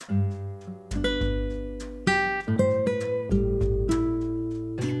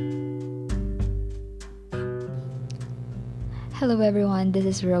Hello, everyone. This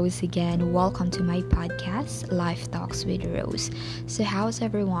is Rose again. Welcome to my podcast, Life Talks with Rose. So, how's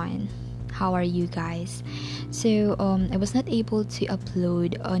everyone? How are you guys? I was not able to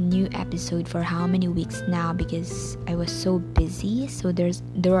upload a new episode for how many weeks now because I was so busy.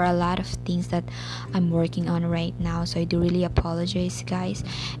 There are a lot of things that I'm working on right now. So I do really apologize, guys.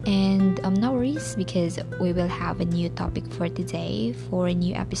 And no worries because we will have a new topic for today for a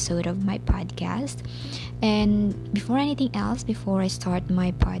new episode of my podcast. And before anything else, before I start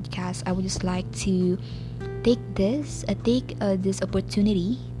my podcast, I would just like to take this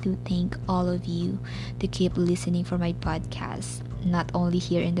opportunity to thank all of you to keep listening for my podcast, not only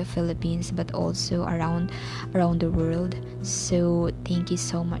here in the Philippines but also around the world. So thank you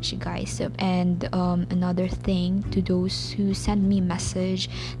so much, guys. And another thing to those who send me message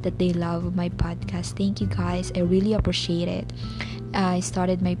that they love my podcast, thank you guys. I really appreciate it. I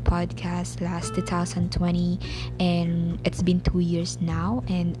started my podcast last 2020 and it's been 2 years now,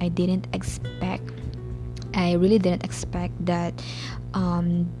 and I really didn't expect that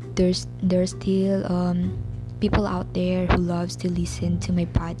there's still people out there who loves to listen to my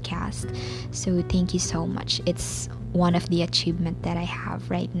podcast. So thank you so much. It's one of the achievement that I have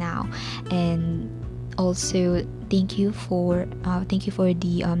right now. And also thank you for the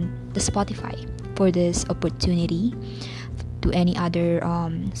Spotify for this opportunity to any other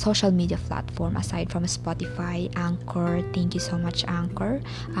social media platform aside from Spotify, Anchor. Thank you so much, Anchor.fm,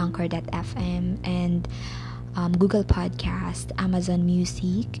 and Google Podcast, Amazon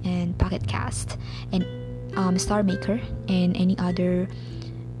Music, and Pocket Cast, and Star Maker, and any other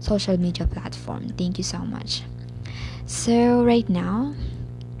social media platform. Thank you so much. So right now,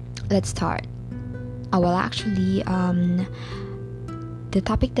 let's start. The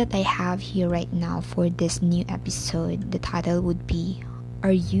topic that I have here right now for this new episode, the title would be,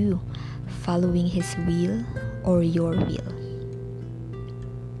 are you following his will or your will?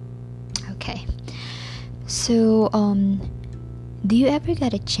 Okay. So, do you ever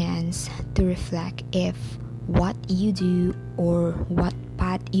get a chance to reflect if what you do or what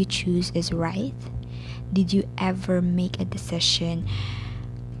path you choose is right? Did you ever make a decision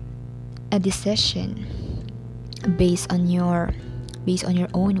based on your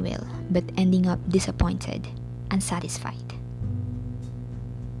own will, but ending up disappointed, unsatisfied?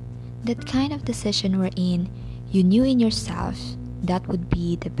 That kind of decision wherein you knew in yourself that would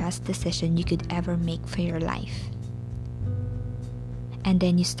be the best decision you could ever make for your life. And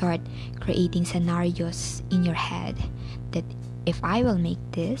then you start creating scenarios in your head that if I will make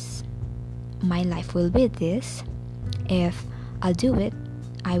this, my life will be this. If I'll do it,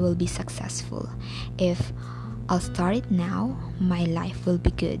 I will be successful. If I'll start it now, my life will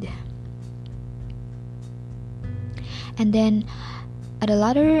be good. And then at a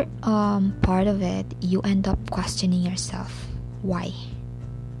latter part of it, you end up questioning yourself. Why?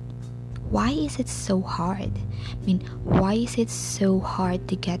 Why is it so hard? Why is it so hard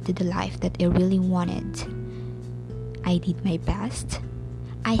to get to the life that I really wanted? I did my best.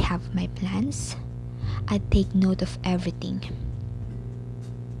 I have my plans. I take note of everything.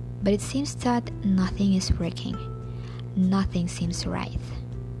 But it seems that nothing is working. Nothing seems right.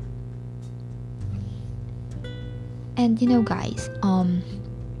 And guys, and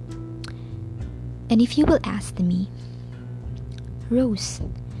if you will ask me, Rose,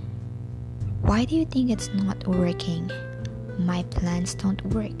 why do you think it's not working? My plans don't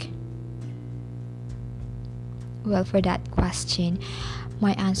work. Well, for that question,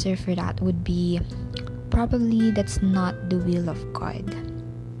 my answer for that would be probably that's not the will of God.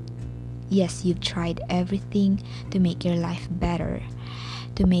 Yes, you've tried everything to make your life better,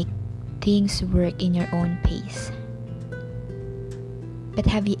 to make things work in your own pace. But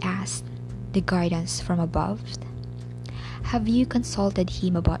have you asked the guidance from above? Have you consulted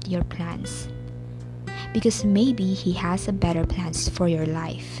Him about your plans? Because maybe He has a better plans for your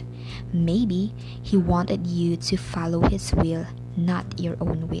life. Maybe He wanted you to follow His will, not your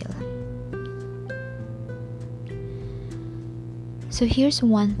own will. So here's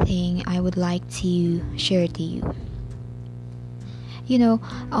one thing I would like to share to you.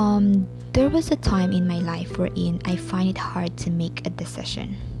 There was a time in my life wherein I find it hard to make a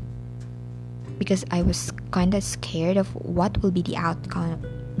decision because I was kind of scared of what will be the outcome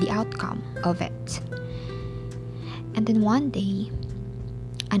of it. And then one day,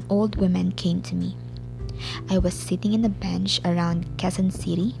 an old woman came to me. I was sitting in a bench around Quezon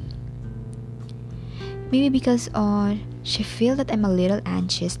City. Maybe because she felt that I'm a little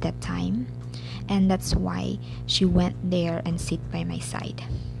anxious that time, and that's why she went there and sit by my side.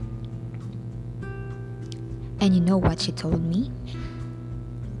 And you know what she told me?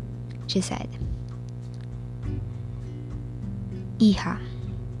 She said, Iha,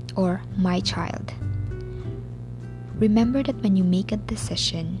 or my child, remember that when you make a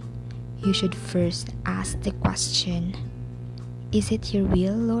decision, you should first ask the question, is it your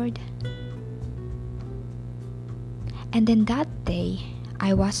will, Lord? And then that day,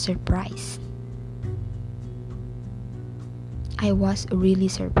 I was surprised. I was really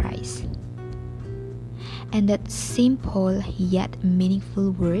surprised. And that simple yet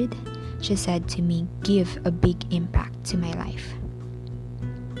meaningful word she said to me gave a big impact to my life.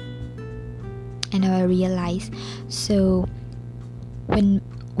 And now I realize, so when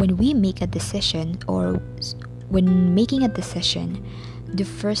we make a decision, or when making a decision, the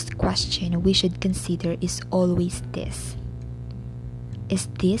first question we should consider is always this: is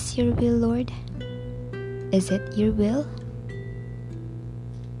this your will, Lord? Is it your will?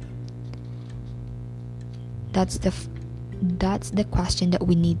 That's the question that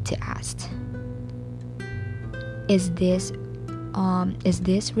we need to ask. Is this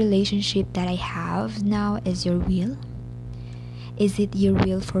relationship that I have now is your will? Is it your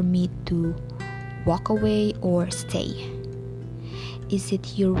will for me to walk away or stay? Is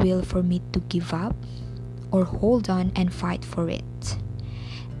it your will for me to give up or hold on and fight for it?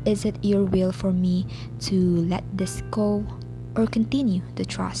 Is it your will for me to let this go or continue to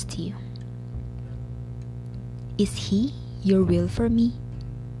trust you? Is He your will for me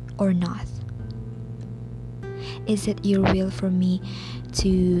or not? Is it your will for me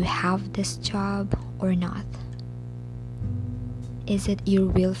to have this job or not? Is it your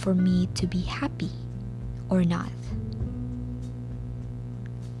will for me to be happy or not?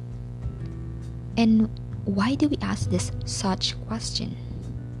 And why do we ask this such question?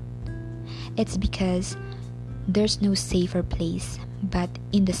 It's because there's no safer place but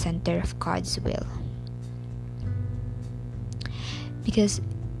in the center of God's will. Because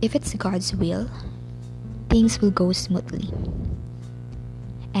if it's God's will, things will go smoothly.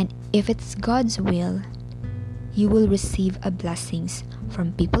 And if it's God's will, you will receive a blessings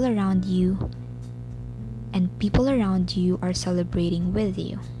from people around you, and people around you are celebrating with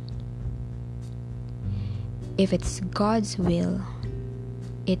you. If it's God's will,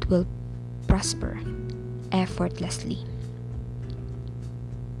 it will prosper effortlessly.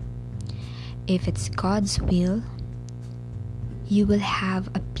 If it's God's will, you will have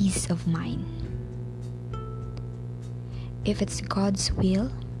a peace of mind. If it's God's will,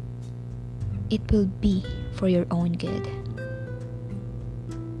 it will be for your own good.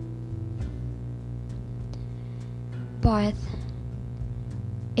 But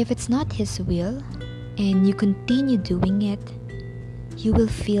if it's not His will and you continue doing it, you will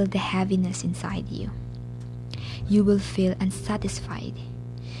feel the heaviness inside you. You will feel unsatisfied.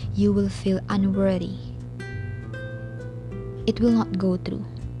 You will feel unworthy. It will not go through,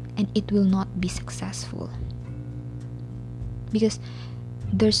 and it will not be successful. Because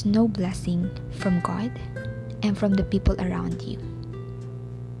there's no blessing from God and from the people around you.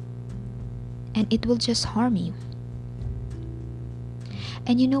 And it will just harm you.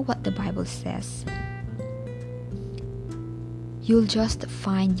 And you know what the Bible says? You'll just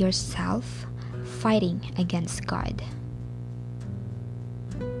find yourself fighting against God.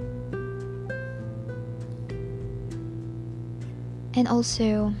 And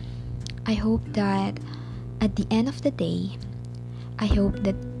also, I hope that at the end of the day, I hope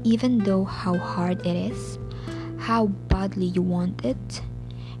that even though how hard it is, how badly you want it,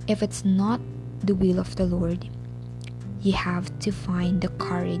 if it's not the will of the Lord, you have to find the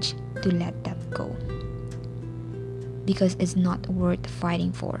courage to let that go. Because it's not worth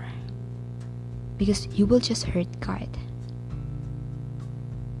fighting for. Because you will just hurt God.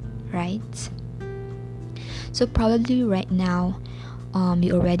 Right? So probably right now,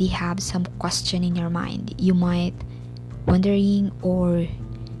 you already have some question in your mind. You might wondering, or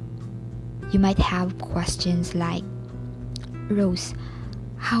you might have questions like, Rose,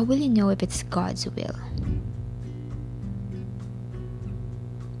 how will you know if it's God's will?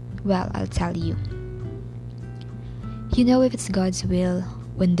 Well, I'll tell you. You know if it's God's will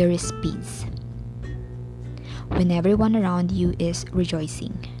when there is peace. When everyone around you is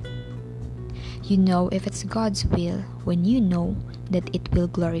rejoicing. You know if it's God's will when you know that it will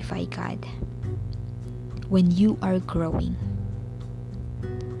glorify God. When you are growing.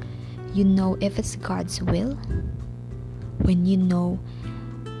 You know if it's God's will when you know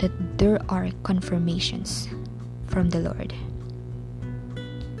that there are confirmations from the Lord.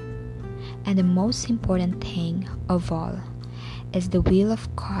 And the most important thing of all is the will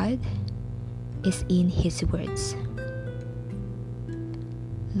of God is in His words.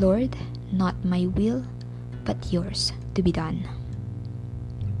 Lord, not my will, but yours to be done.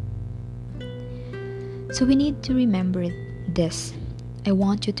 So we need to remember this. I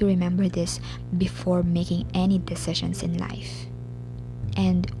want you to remember this before making any decisions in life.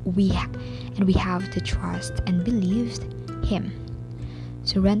 And we have to trust and believe Him.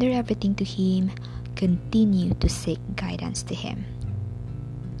 Surrender everything to Him. Continue to seek guidance to Him.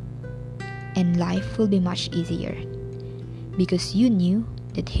 And life will be much easier because you knew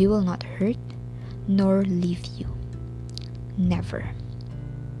that He will not hurt nor leave you. Never.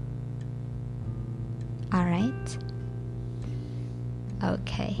 Alright?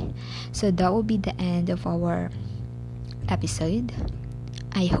 Okay. So that will be the end of our episode.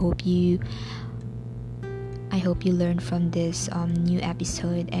 I hope you learned from this new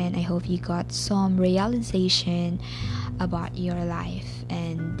episode, and I hope you got some realization about your life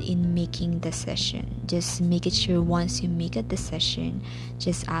and in making decision. Just make it sure once you make a decision,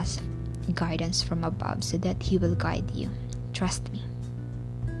 just ask guidance from above so that He will guide you. Trust me.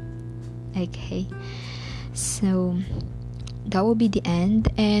 Okay, so that will be the end.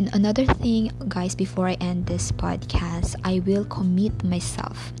 And another thing, guys, before I end this podcast, I will commit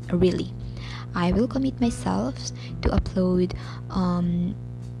myself, really I will commit myself to upload a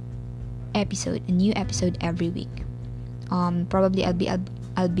new episode every week. Probably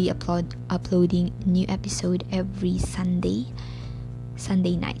I'll be uploading new episode every Sunday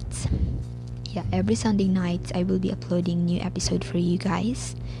nights. Yeah, every Sunday night I will be uploading new episode for you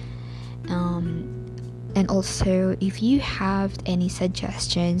guys. And also, if you have any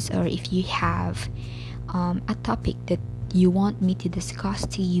suggestions, or if you have a topic that you want me to discuss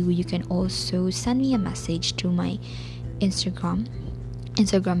to you, you can also send me a message to my Instagram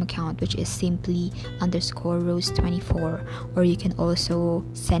account, which is simply_rose24, or you can also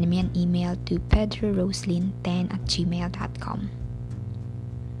send me an email to pedroroslin10@gmail.com.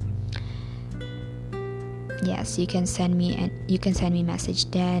 Yes, you can send me message.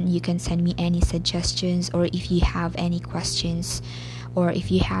 Then you can send me any suggestions, or if you have any questions, or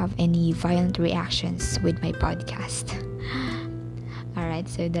if you have any violent reactions with my podcast. Alright,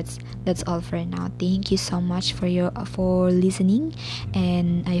 so that's all for now. Thank you so much for listening,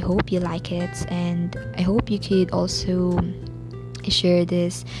 and I hope you like it, and I hope you could also share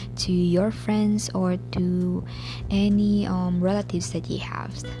this to your friends or to any relatives that you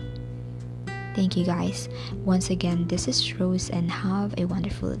have. Thank you guys. Once again, this is Rose, and have a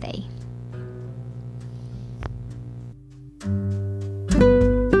wonderful day.